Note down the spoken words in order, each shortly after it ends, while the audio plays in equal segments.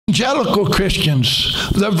evangelical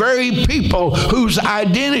Christians, the very people whose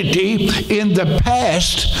identity in the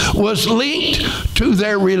past was linked to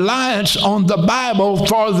their reliance on the Bible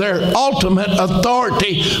for their ultimate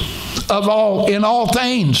authority in all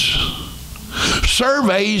things.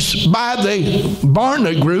 Surveys by the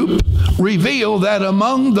Barna Group reveal that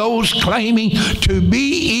among those claiming to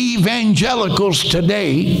be evangelicals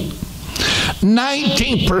today,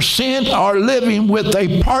 19% are living with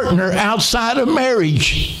a partner outside of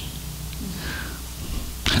marriage.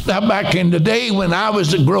 Now, back in the day when I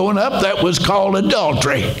was growing up, that was called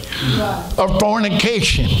adultery or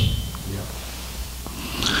fornication.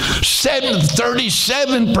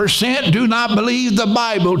 37% do not believe the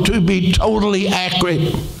Bible to be totally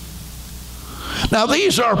accurate. Now,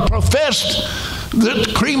 these are professed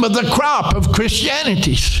the cream of the crop of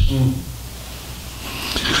Christianity.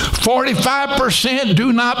 45%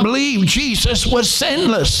 do not believe Jesus was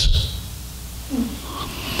sinless.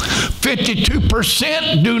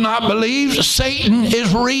 52% do not believe Satan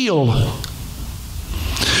is real.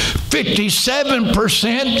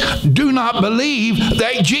 57% do not believe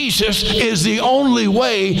that Jesus is the only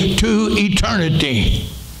way to eternity.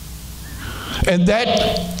 And that,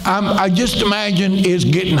 I just imagine, is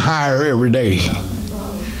getting higher every day.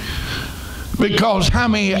 Because how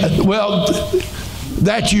many, well,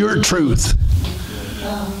 that's your truth.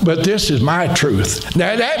 But this is my truth.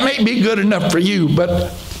 Now, that may be good enough for you,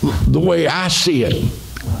 but the way I see it,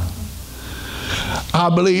 I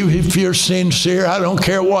believe if you're sincere, I don't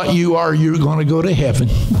care what you are, you're going to go to heaven.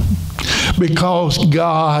 Because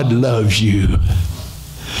God loves you.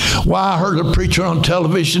 Well, I heard a preacher on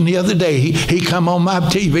television the other day. He come on my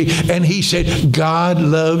TV and he said, God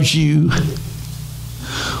loves you.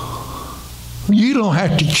 You don't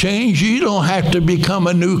have to change. You don't have to become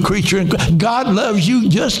a new creature. God loves you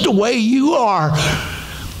just the way you are.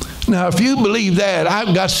 Now, if you believe that,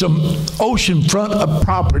 I've got some oceanfront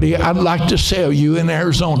property I'd like to sell you in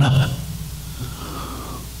Arizona.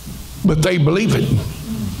 But they believe it.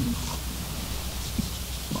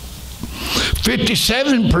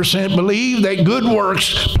 57% believe that good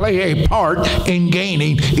works play a part in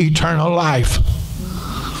gaining eternal life.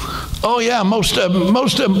 Oh yeah, most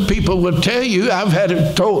of people would tell you, I've had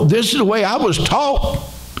it told, this is the way I was taught.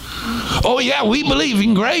 Oh yeah, we believe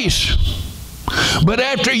in grace. But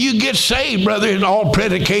after you get saved, brother, it's all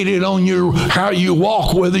predicated on how you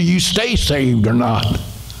walk, whether you stay saved or not.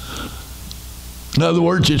 In other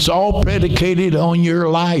words, it's all predicated on your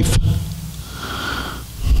life.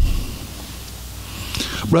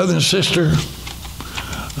 Brother and sister,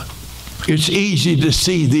 it's easy to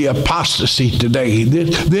see the apostasy today.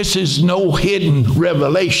 This is no hidden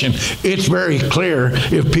revelation. It's very clear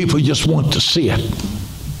if people just want to see it.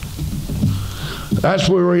 That's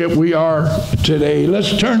where we are today.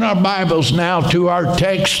 Let's turn our Bibles now to our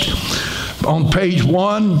text on page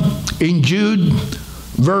 1 in Jude,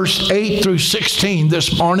 verse 8 through 16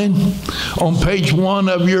 this morning, on page 1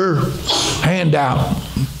 of your handout.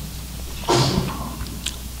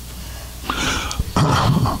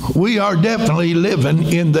 We are definitely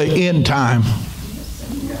living in the end time,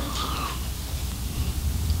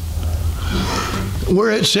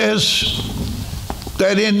 where it says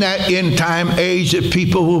that in that end time age that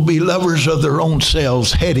people will be lovers of their own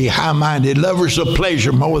selves, heady, high-minded, lovers of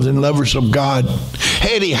pleasure more than lovers of God,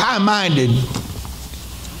 heady, high-minded,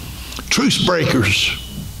 truce breakers,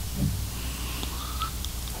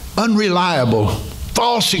 unreliable,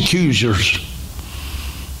 false accusers.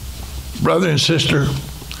 Brother and sister,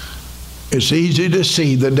 it's easy to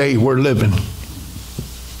see the day we're living.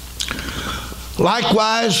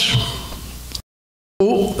 Likewise,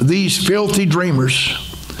 these filthy dreamers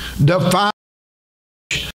despise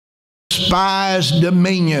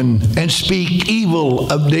dominion and speak evil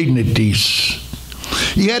of dignities.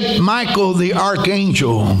 Yet Michael the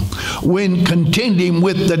archangel, when contending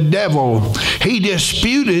with the devil, he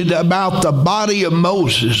disputed about the body of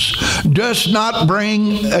Moses, does not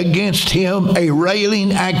bring against him a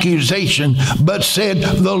railing accusation, but said,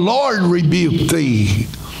 the Lord rebuke thee.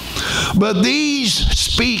 But these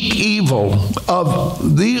speak evil of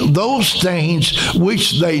those things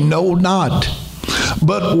which they know not,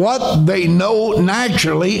 but what they know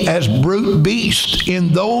naturally as brute beasts,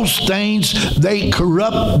 in those things they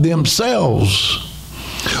corrupt themselves.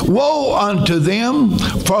 Woe unto them,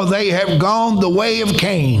 for they have gone the way of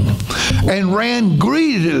Cain, and ran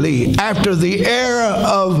greedily after the error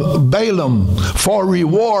of Balaam for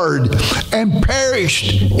reward, and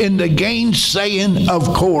perished in the gainsaying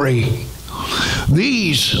of Corey.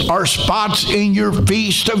 These are spots in your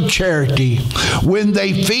feast of charity, when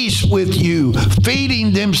they feast with you,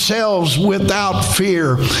 feeding themselves without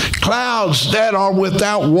fear, clouds that are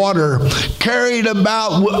without water, carried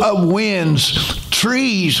about of winds,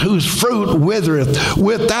 trees whose fruit withereth,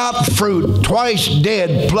 without fruit, twice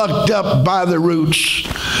dead, plucked up by the roots,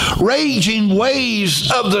 raging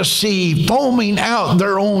waves of the sea, foaming out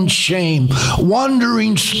their own shame,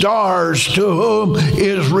 wandering stars to whom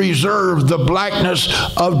is reserved the blackness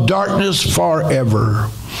of darkness forever.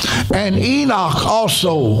 And Enoch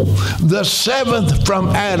also, the seventh from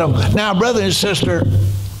Adam. Now, brother and sister,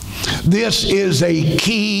 this is a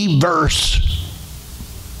key verse.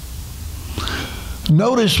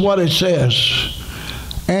 Notice what it says.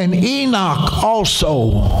 And Enoch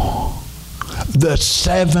also, the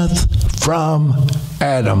seventh from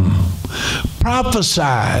Adam,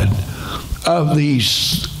 prophesied of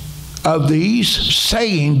these,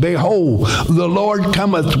 saying, Behold, the Lord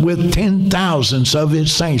cometh with 10,000s of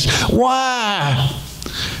his saints. Why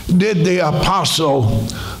did the apostle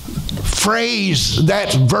phrase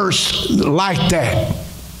that verse like that?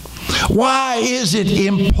 Why is it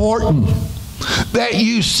important that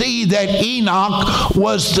you see that Enoch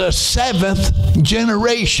was the seventh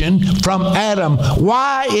generation from Adam?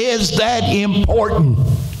 Why is that important?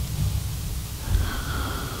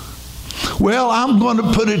 Well, I'm going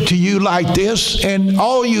to put it to you like this, and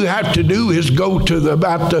all you have to do is go to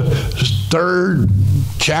about the third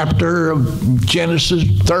chapter of Genesis,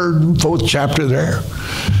 third and fourth chapter there.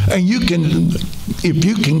 And you can, if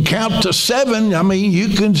you can count to 7, I mean, you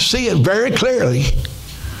can see it very clearly.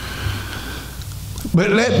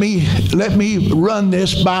 But let me run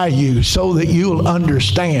this by you so that you'll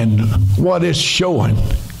understand what it's showing.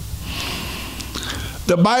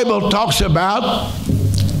 The Bible talks about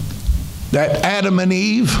that Adam and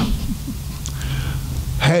Eve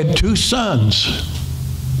had 2 sons,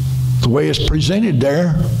 the way it's presented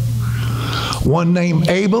there. One named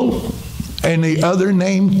Abel and the other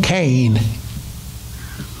named Cain.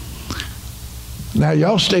 Now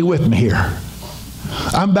y'all stay with me here.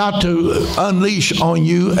 I'm about to unleash on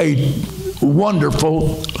you a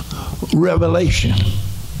wonderful revelation.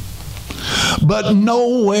 But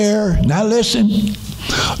nowhere, now listen,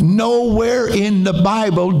 nowhere in the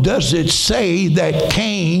Bible does it say that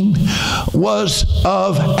Cain was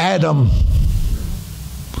of Adam.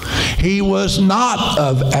 He was not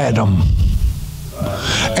of Adam.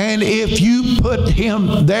 And if you put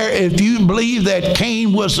him there, if you believe that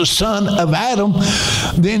Cain was the son of Adam,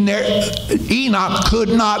 then Enoch could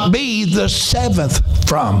not be the 7th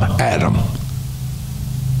from Adam.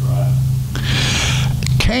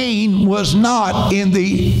 Cain was not in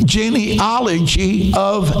the genealogy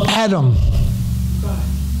of Adam.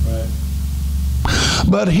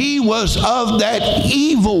 But he was of that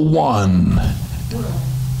evil one.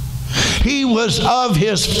 He was of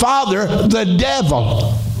his father, the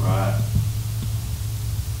devil. Right.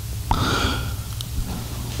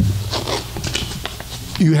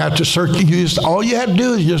 You have to search. All you have to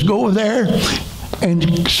do is just go over there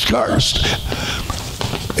and start.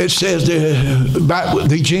 It says about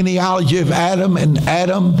the genealogy of Adam, and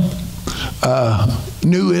Adam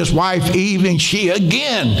knew his wife Eve, and she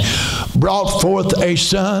again brought forth a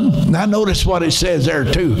son. Now notice what it says there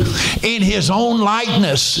too. In his own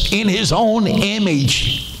likeness, in his own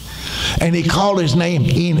image. And he called his name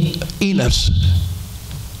Enos.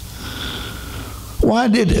 Why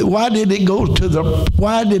did the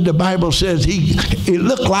Bible says he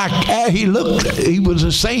was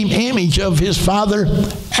the same image of his father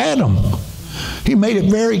Adam? He made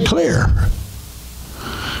it very clear.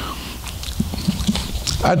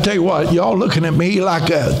 I tell you what, y'all looking at me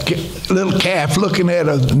like a little calf looking at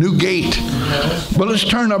a new gate. But let's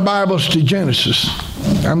turn our Bibles to Genesis.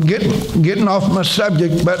 I'm getting off my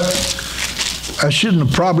subject, but I shouldn't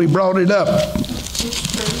have probably brought it up.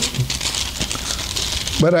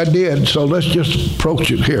 But I did, so let's just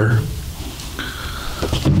approach it here.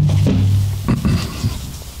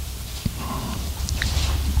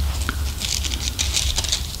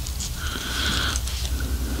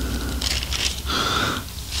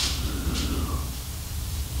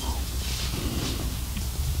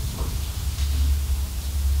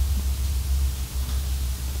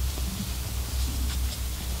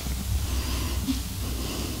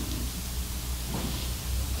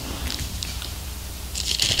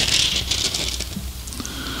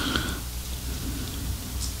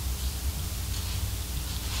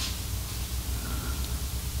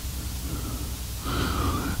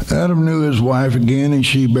 Adam knew his wife again, and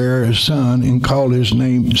she bare a son, and called his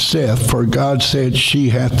name Seth. For God said, She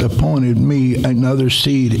hath appointed me another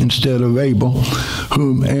seed instead of Abel,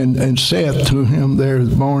 and Seth, to him there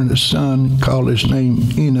is born a son, called his name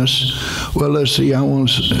Enos. Well, let's see. I want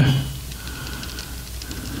to.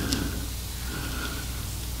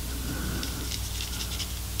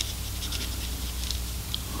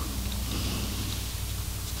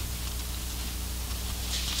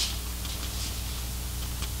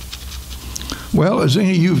 Well, has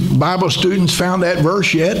any of you Bible students found that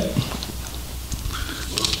verse yet?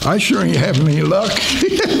 I sure ain't having any luck.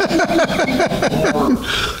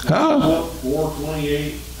 Huh?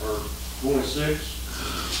 4:28 or 26.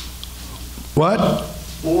 What?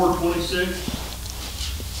 4:26.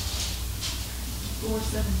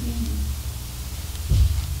 4:17.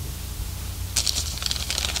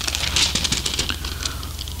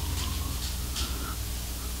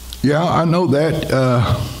 Yeah, I know that.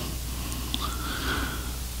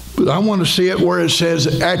 But I want to see it where it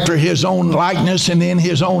says, after his own likeness and in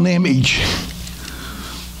his own image.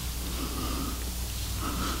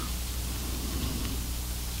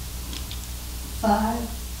 Five,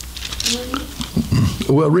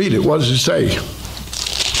 3. Well, read it. What does it say?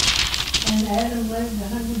 And Adam lived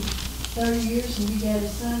 130 years and begat a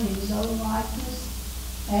son in his own likeness,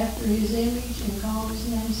 after his image, and called his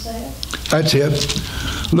name Seth. That's it.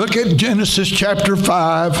 Look at Genesis chapter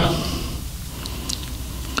 5,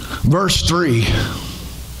 verse 3.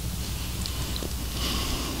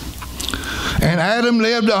 And Adam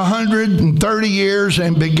lived 130 years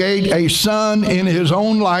and begat a son in his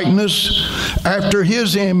own likeness, after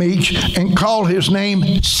his image, and called his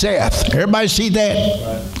name Seth. Everybody see that?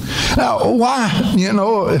 Right. Now, why,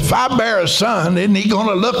 if I bear a son, isn't he going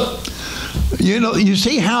to look, you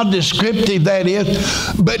see how descriptive that is?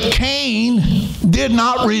 But Cain did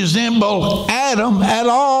not resemble Adam at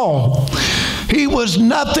all. He was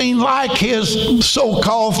nothing like his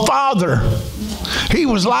so-called father. He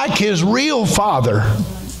was like his real father,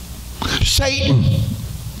 Satan.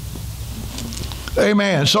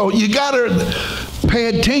 Amen. So you got to pay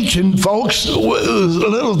attention, folks, with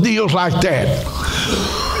little deals like that.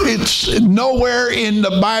 It's nowhere in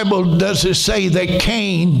the Bible does it say that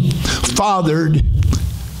Cain fathered,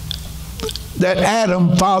 that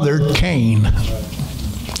Adam fathered Cain.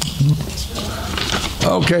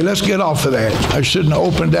 Okay, let's get off of that. I shouldn't have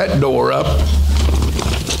opened that door up.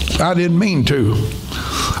 I didn't mean to.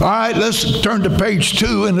 All right, let's turn to page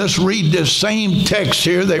 2 and let's read this same text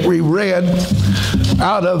here that we read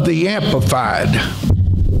out of the Amplified.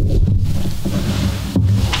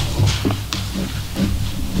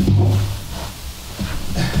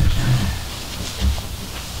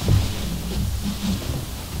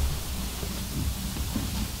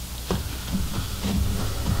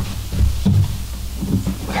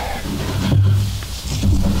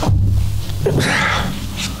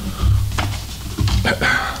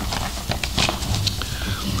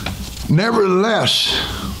 Nevertheless,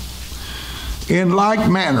 in like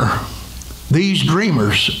manner, these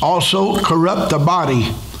dreamers also corrupt the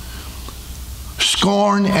body,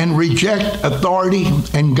 scorn and reject authority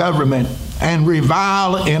and government, and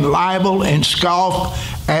revile and libel and scoff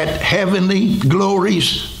at heavenly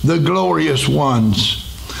glories, the glorious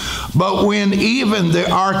ones. But when even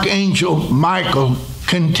the archangel Michael,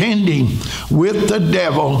 contending with the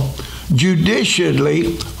devil,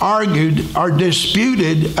 judicially argued or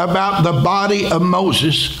disputed about the body of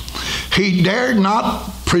Moses, he dared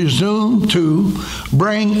not presume to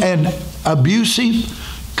bring an abusive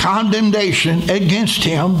condemnation against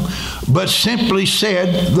him, but simply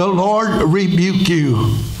said, "The Lord rebuke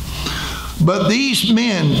you." But these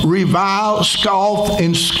men revile, scoff,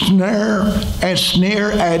 and sneer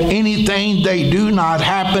at anything they do not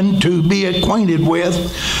happen to be acquainted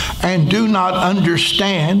with and do not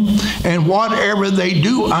understand, and whatever they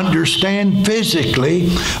do understand physically,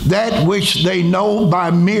 that which they know by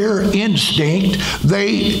mere instinct,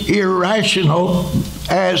 they irrational,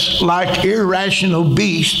 as like irrational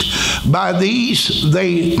beasts. By these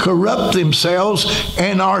they corrupt themselves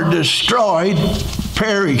and are destroyed,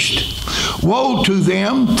 perished. Woe to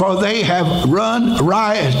them, for they have run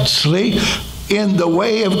riotously in the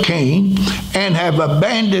way of Cain, and have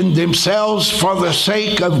abandoned themselves for the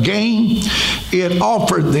sake of gain it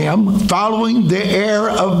offered them, following the error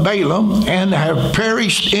of Balaam, and have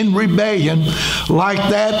perished in rebellion like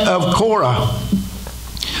that of Korah.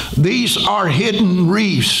 These are hidden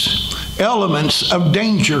reefs, elements of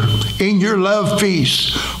danger in your love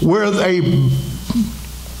feasts, where they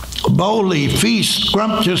boldly, feast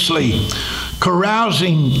scrumptiously,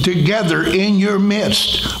 carousing together in your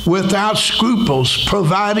midst, without scruples,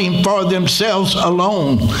 providing for themselves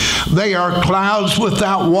alone. They are clouds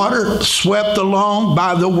without water, swept along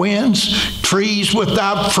by the winds, trees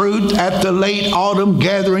without fruit at the late autumn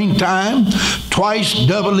gathering time, twice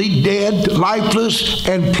doubly dead, lifeless,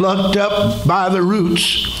 and plucked up by the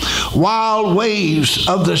roots. Wild waves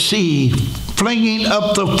of the sea, flinging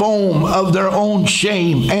up the foam of their own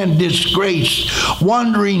shame and disgrace,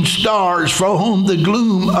 wandering stars for whom the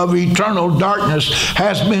gloom of eternal darkness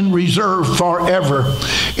has been reserved forever.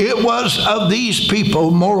 It was of these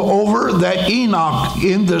people, moreover, that Enoch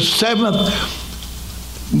in the seventh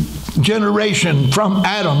generation from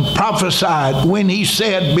Adam prophesied when he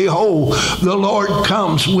said, behold, the Lord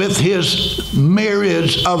comes with his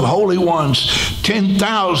myriads of holy ones,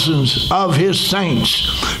 10,000s of his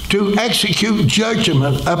saints, to execute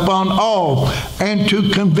judgment upon all and to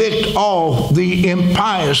convict all the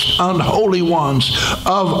impious, unholy ones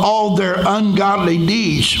of all their ungodly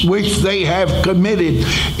deeds which they have committed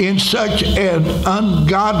in such an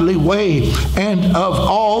ungodly way, and of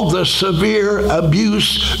all the severe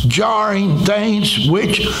abuse, jarring things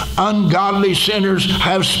which ungodly sinners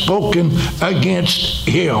have spoken against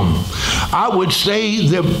him. I would say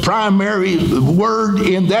the primary word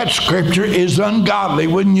in that scripture is ungodly,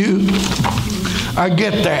 wouldn't you? I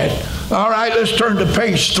get that. All right, let's turn to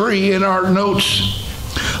page 3 in our notes.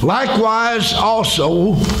 Likewise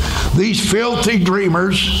also, these filthy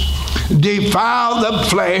dreamers defile the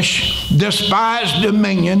flesh, despise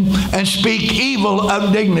dominion, and speak evil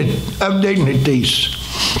of dignities.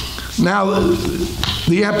 Now,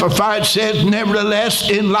 the Amplified says, nevertheless,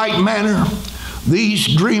 in like manner,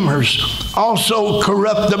 these dreamers also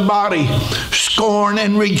corrupt the body, scorn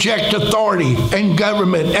and reject authority and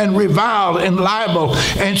government, and revile and libel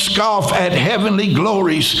and scoff at heavenly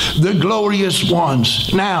glories, the glorious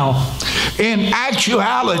ones. Now, in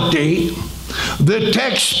actuality, the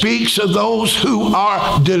text speaks of those who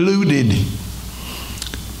are deluded.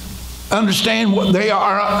 Understand what they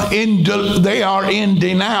are in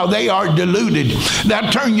denial. They are deluded.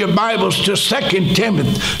 Now turn your Bibles to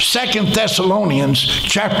 2 Thessalonians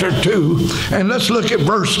chapter 2, and let's look at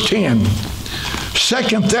verse 10.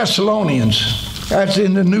 2 Thessalonians, that's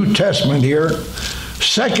in the New Testament here.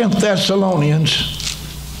 2 Thessalonians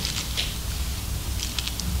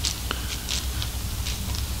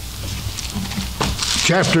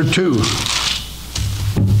chapter 2.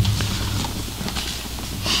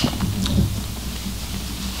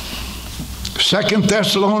 Second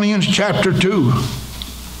Thessalonians chapter 2,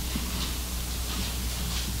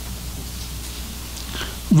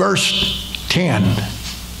 verse 10.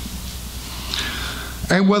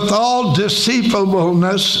 And with all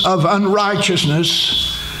deceivableness of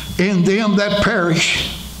unrighteousness in them that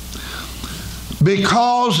perish,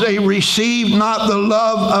 because they receive not the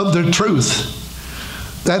love of the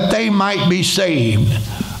truth, that they might be saved.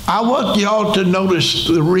 I want y'all to notice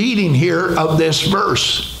the reading here of this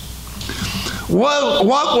verse. What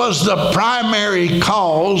was the primary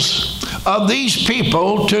cause of these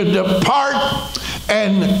people to depart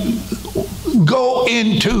and go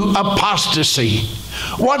into apostasy?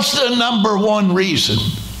 What's the number one reason?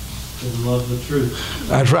 They love the truth.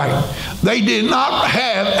 That's right. They did not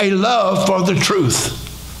have a love for the truth.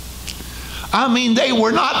 I mean, they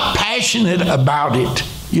were not passionate about it.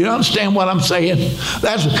 You understand what I'm saying?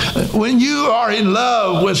 That's when you are in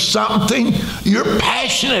love with something, you're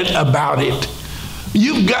passionate about it.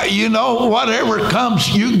 You've got, whatever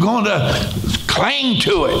comes, you're going to cling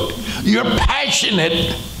to it. You're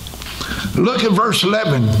passionate. Look at verse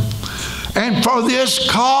 11. And for this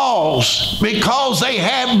cause, because they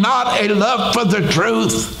have not a love for the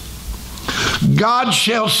truth, God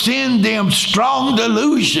shall send them strong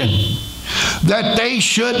delusion, that they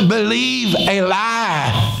should believe a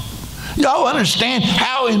lie. Y'all understand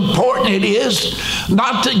how important it is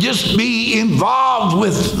not to just be involved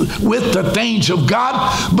with the things of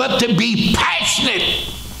God, but to be passionate.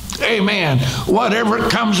 Amen. Whatever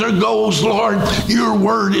comes or goes, Lord, your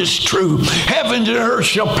word is true. Heaven and earth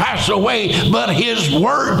shall pass away, but his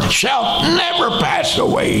word shall never pass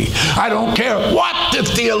away. I don't care what the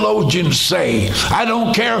theologians say. I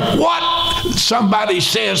don't care what somebody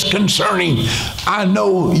says concerning. I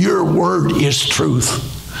know your word is truth.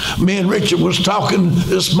 Me and Richard was talking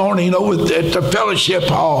this morning over at the fellowship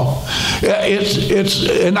hall.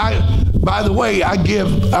 By the way,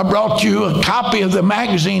 I brought you a copy of the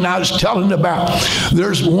magazine I was telling about.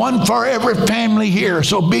 There's one for every family here,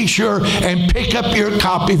 so be sure and pick up your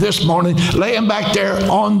copy this morning. Lay them back there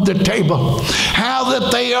on the table. How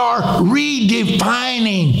that they are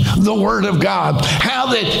redefining the Word of God. How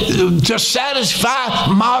that to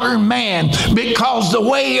satisfy modern man, because the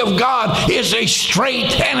way of God is a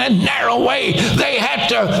straight and a narrow way. They have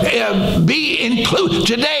to be inclusive.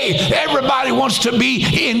 Today, everybody wants to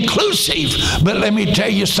be inclusive. But let me tell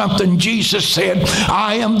you something. Jesus said,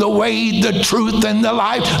 I am the way, the truth, and the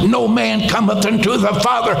life. No man cometh unto the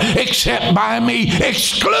Father except by me.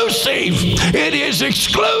 Exclusive. It is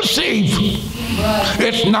exclusive.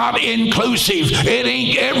 It's not inclusive. It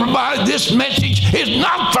ain't everybody. This message is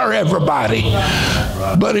not for everybody.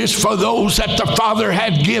 But it's for those that the Father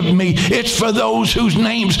had given me. It's for those whose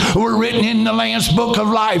names were written in the Lamb's Book of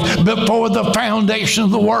Life before the foundation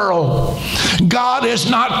of the world. God is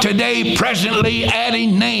not today presently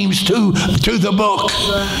adding names to the book.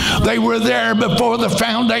 They were there before the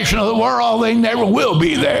foundation of the world. They never will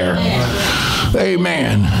be there.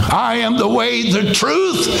 Amen. I am the way, the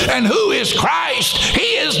truth, and who is Christ? He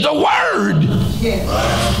is the Word.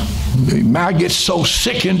 I get so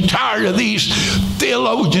sick and tired of these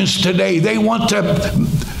theologians today. They want to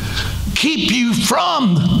keep you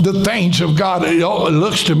from the things of God. It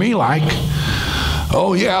looks to me like,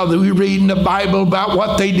 oh yeah, we read in the Bible about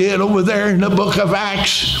what they did over there in the book of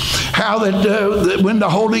Acts. How that when the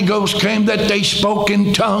Holy Ghost came, that they spoke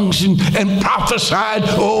in tongues and prophesied.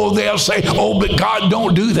 Oh, they'll say, oh, but God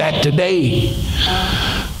don't do that today.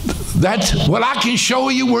 I can show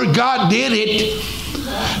you where God did it.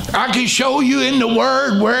 I can show you in the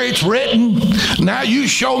Word where it's written. Now you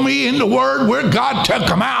show me in the Word where God took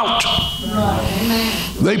them out.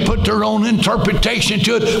 They put their own interpretation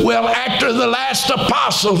to it. Well, after the last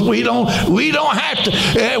apostles, we don't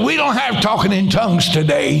have talking in tongues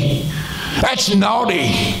today. That's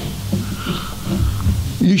naughty.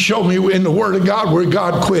 You show me in the Word of God where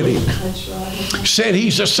God quit it. That's right. Said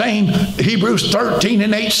He's the same. Hebrews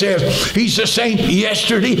 13:8 says He's the same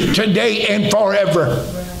yesterday, today, and forever.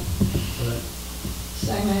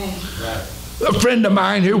 Amen. A friend of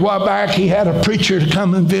mine here a while back, he had a preacher to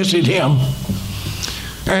come and visit him.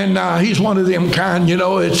 And he's one of them kind,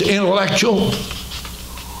 it's intellectual.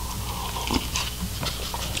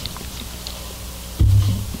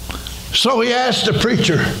 So he asked the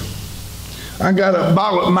preacher, I got a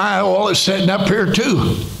bottle of my oil that's sitting up here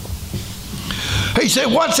too. He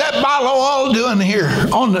said, what's that bottle of oil doing here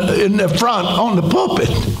in the front on the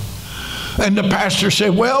pulpit? And the pastor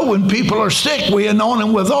said, well, when people are sick, we anoint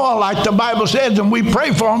them with oil like the Bible says, and we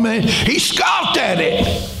pray for them. And he scoffed at it.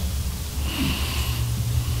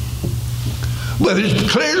 But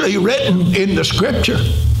it's clearly written in the Scripture.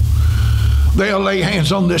 They'll lay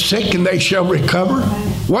hands on the sick and they shall recover.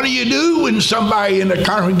 What do you do when somebody in the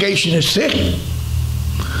congregation is sick?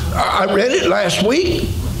 I read it last week.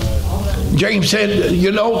 James said,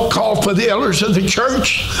 call for the elders of the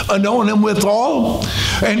church, anoint them with oil,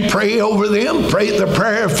 and pray over them. Pray the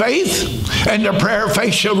prayer of faith, and the prayer of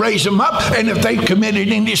faith shall raise them up. And if they've committed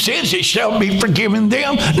any sins, it shall be forgiven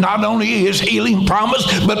them. Not only is healing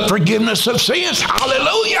promised, but forgiveness of sins.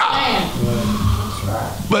 Hallelujah.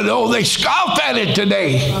 But they scoff at it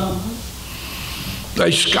today.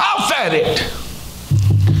 They scoff at it.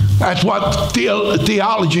 That's what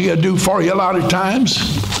theology will do for you a lot of times.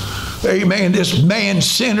 Amen. This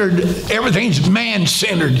man-centered, everything's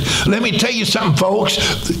man-centered. Let me tell you something, folks.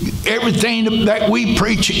 Everything that we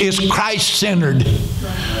preach is Christ-centered.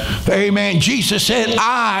 Amen. Jesus said,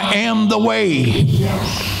 I am the way.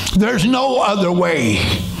 There's no other way.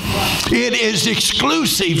 It is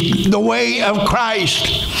exclusive, the way of Christ.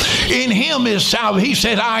 In Him is salvation. He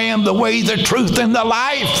said, I am the way, the truth, and the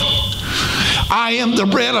life. I am the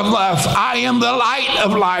bread of life. I am the light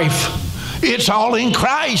of life. It's all in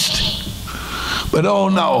Christ. But oh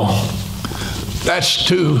no, that's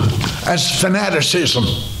fanaticism.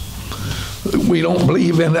 We don't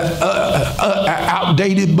believe in an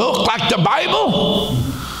outdated book like the Bible.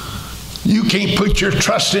 You can't put your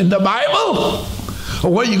trust in the Bible.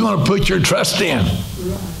 What are you going to put your trust in?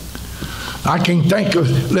 I can think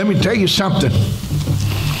of, let me tell you something.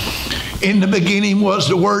 In the beginning was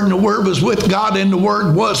the Word, and the Word was with God, and the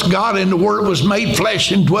Word was God, and the Word was made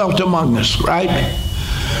flesh and dwelt among us, right?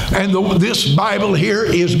 And this Bible here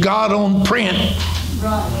is God on print.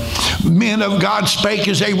 Right. Men of God spake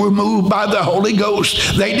as they were moved by the Holy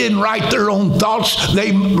Ghost. They didn't write their own thoughts.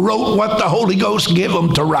 They wrote what the Holy Ghost gave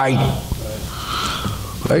them to write.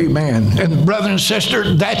 Amen. And brother and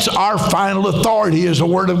sister, that's our final authority, is the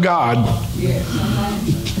Word of God. Yes.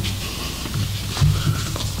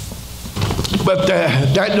 But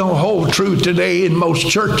that don't hold true today in most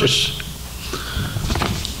churches.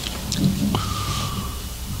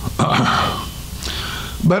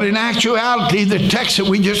 But in actuality, the text that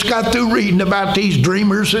we just got through reading about these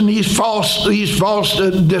dreamers and these false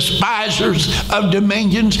despisers of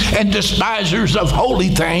dominions and despisers of holy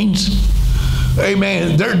things,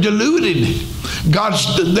 amen, they're deluded.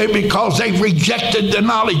 Because they've rejected the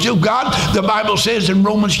knowledge of God. The Bible says in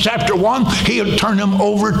Romans chapter 1, He'll turn them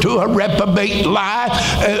over to a reprobate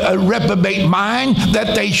a reprobate mind,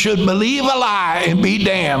 that they should believe a lie and be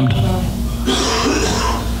damned.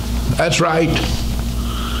 That's right.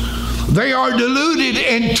 They are deluded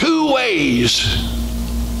in two ways.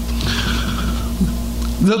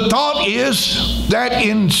 The thought is that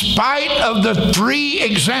in spite of the three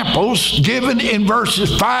examples given in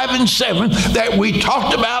verses 5 and 7 that we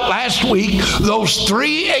talked about last week, those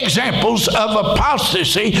three examples of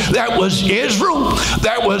apostasy, that was Israel,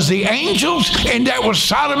 that was the angels, and that was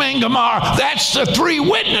Sodom and Gomorrah. That's the three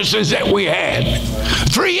witnesses that we had.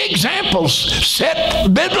 Three examples,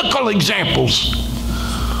 set biblical examples.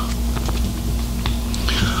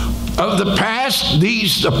 Of the past,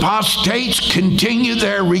 these apostates continue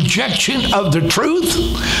their rejection of the truth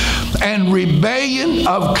and rebellion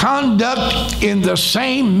of conduct in the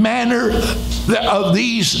same manner of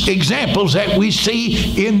these examples that we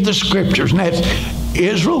see in the scriptures. And that's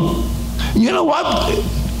Israel. You know what?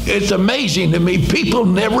 It's amazing to me. People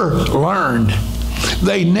never learned.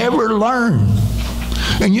 They never learn.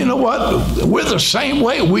 And you know what? We're the same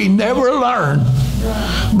way. We never learn.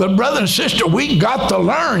 But brother and sister, we got to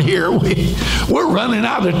learn here. We're running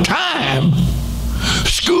out of time.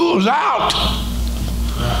 School's out.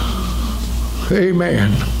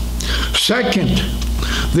 Amen. Second,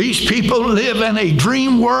 these people live in a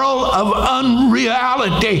dream world of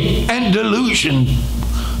unreality and delusion.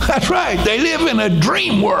 That's right. They live in a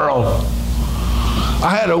dream world.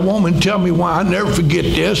 I had a woman tell me why, I'll never forget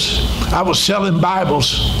this. I was selling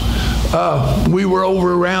Bibles. We were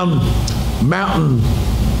over around Mountain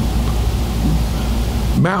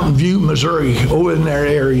View, Missouri, over in that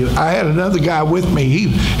area. I had another guy with me.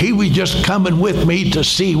 He was just coming with me to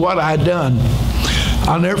see what I'd done.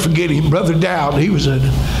 I'll never forget him, Brother Dowd. He was a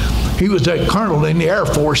colonel in the Air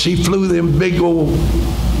Force. He flew them big old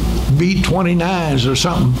B-29s or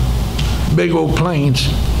something, big old planes.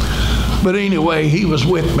 But anyway, he was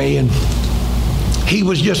with me, and he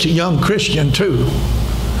was just a young Christian too.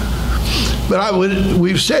 But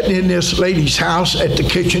we were sitting in this lady's house at the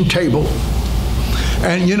kitchen table.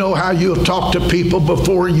 And you know how you'll talk to people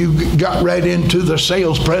before you got right into the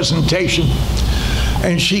sales presentation.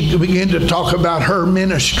 And she began to talk about her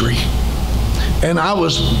ministry. And I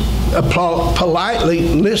was politely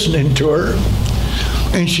listening to her.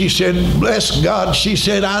 And she said, bless God. She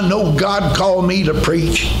said, I know God called me to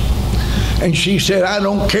preach. And she said, I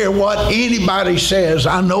don't care what anybody says.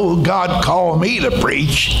 I know God called me to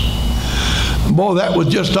preach. Boy, that was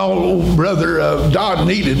just all old Brother Dodd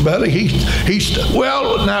needed, buddy.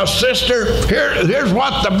 Well, now, sister, here's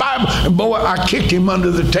what the Bible... And boy, I kicked him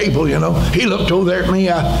under the table, you know. He looked over there at me.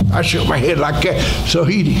 I shook my head like that. So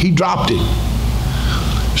he dropped it.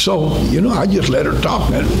 So, you know, I just let her talk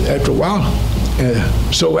after a while.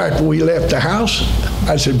 So after we left the house,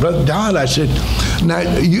 I said, Brother Dodd, I said, now,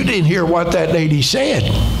 you didn't hear what that lady said.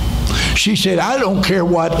 She said, I don't care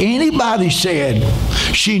what anybody said.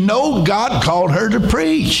 She know God called her to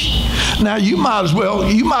preach. Now you might as well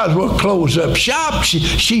close up shop.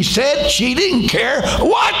 She said she didn't care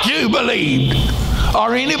what you believed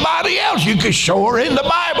or anybody else. You could show her in the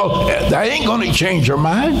Bible. That ain't going to change her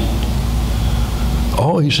mind.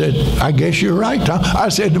 Oh, he said, I guess you're right, Tom. I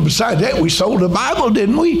said, besides that, we sold the Bible,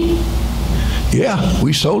 didn't we? Yeah,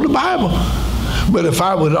 we sold the Bible. But if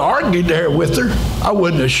I would have argued there with her, I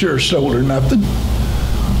wouldn't have sure sold her nothing.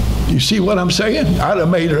 You see what I'm saying? I'd have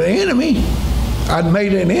made her an enemy. I'd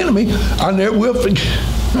made her an enemy. I never will forget.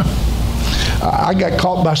 I got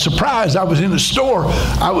caught by surprise. I was in the store.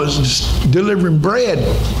 I was delivering bread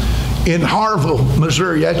in Harville,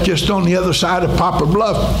 Missouri. That's just on the other side of Poplar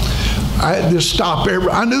Bluff. I had to stop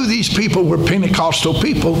I knew these people were Pentecostal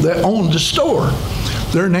people that owned the store.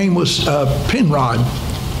 Their name was Penrod.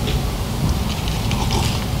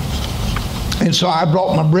 And so I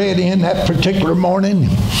brought my bread in that particular morning,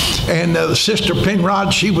 and Sister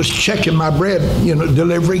Penrod, she was checking my bread,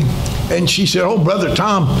 delivery, and she said, oh, Brother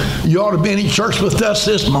Tom, you ought to be in church with us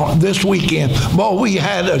this weekend. Boy, we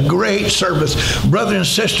had a great service. Brother and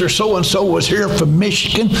Sister so-and-so was here from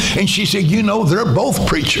Michigan, and she said, they're both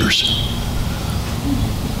preachers.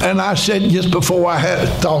 And I said, just before I had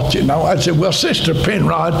thought, I said, well, Sister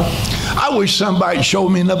Penrod, I wish somebody showed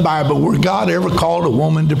me in the Bible where God ever called a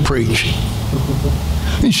woman to preach.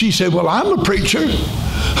 And she said, well, I'm a preacher.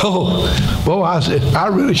 Oh, well, I said, I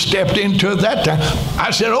really stepped into it that time.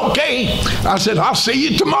 I said, okay. I said, I'll see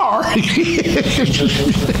you tomorrow.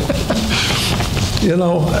 You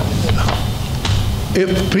know,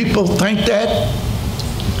 if people think that,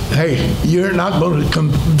 hey, you're not going to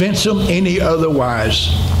convince them any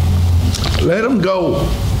otherwise. Let them go.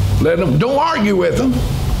 Let them. Don't argue with them.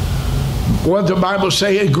 What the Bible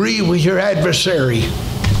say? Agree with your adversary.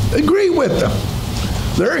 Agree with them.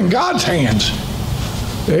 They're in God's hands.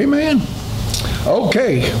 Amen.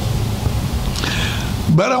 Okay.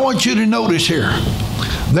 But I want you to notice here.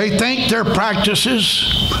 They think their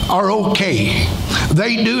practices are okay.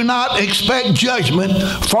 They do not expect judgment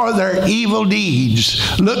for their evil deeds.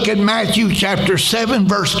 Look at Matthew chapter 7,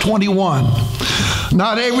 verse 21.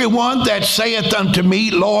 Not everyone that saith unto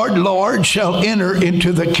me, Lord, Lord, shall enter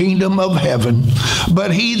into the kingdom of heaven,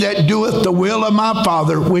 but he that doeth the will of my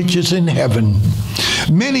Father which is in heaven.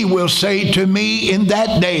 Many will say to me in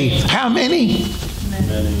that day, how many?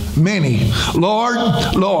 Many. Lord,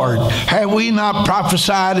 Lord, have we not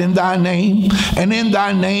prophesied in thy name? And in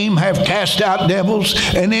thy name have cast out devils?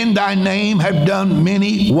 And in thy name have done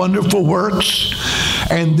many wonderful works?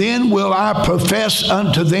 And then will I profess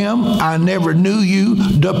unto them, I never knew you.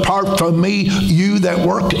 Depart from me, you that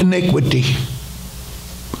work iniquity.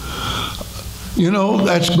 You know,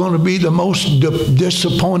 that's going to be the most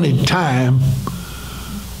disappointed time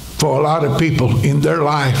for a lot of people in their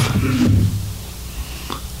life.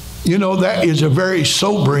 You know, that is a very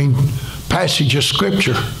sobering passage of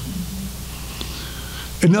Scripture.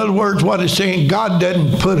 In other words, what it's saying, God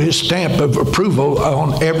doesn't put his stamp of approval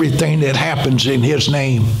on everything that happens in his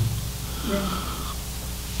name.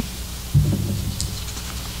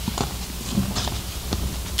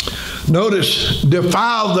 Notice,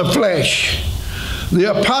 defile the flesh.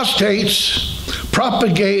 The apostates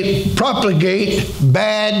propagate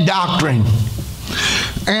bad doctrine.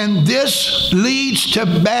 And this leads to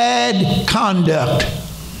bad conduct.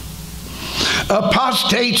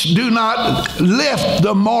 Apostates do not lift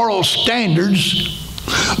the moral standards,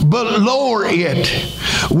 but lower it.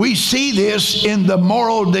 We see this in the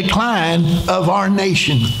moral decline of our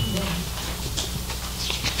nation.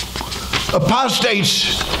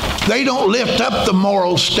 Apostates, they don't lift up the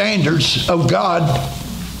moral standards of God.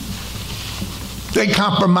 They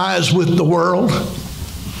compromise with the world.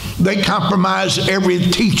 They compromise every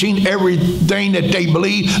teaching, everything that they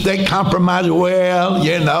believe. They compromise. Well,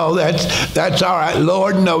 you know, that's all right.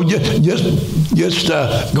 Lord, no, just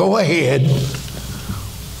go ahead.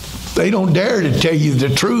 They don't dare to tell you the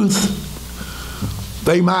truth.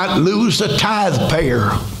 They might lose a tithe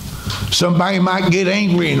payer. Somebody might get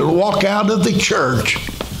angry and walk out of the church.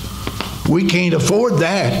 We can't afford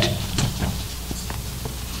that.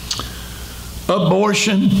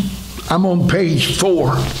 Abortion. I'm on page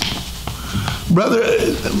 4. Brother,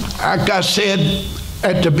 like I said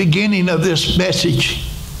at the beginning of this message,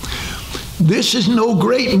 this is no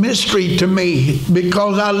great mystery to me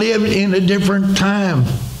because I lived in a different time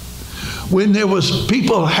when there was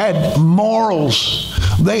people had morals.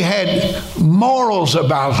 They had morals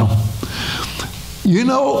about them. You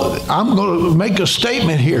know, I'm going to make a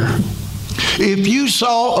statement here. If you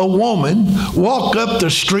saw a woman walk up the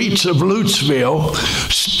streets of Lutzville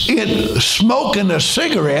smoking a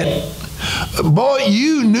cigarette, boy,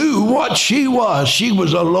 you knew what she was. She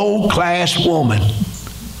was a low-class woman.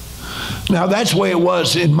 Now, that's the way it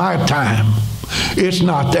was in my time. It's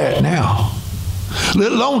not that now.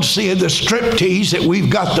 Let alone see the striptease that we've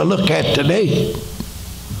got to look at today.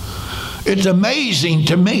 It's amazing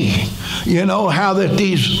to me, you know, how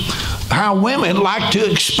women like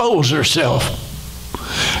to expose herself.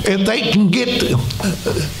 If they can get,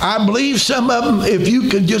 I believe some of them, if you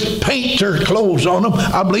could just paint their clothes on them,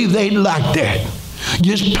 I believe they'd like that.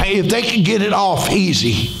 Just pay, if they could get it off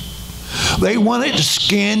easy. They want it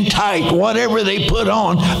skin tight. Whatever they put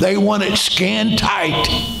on, they want it skin tight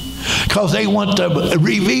because they want to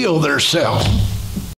reveal themselves.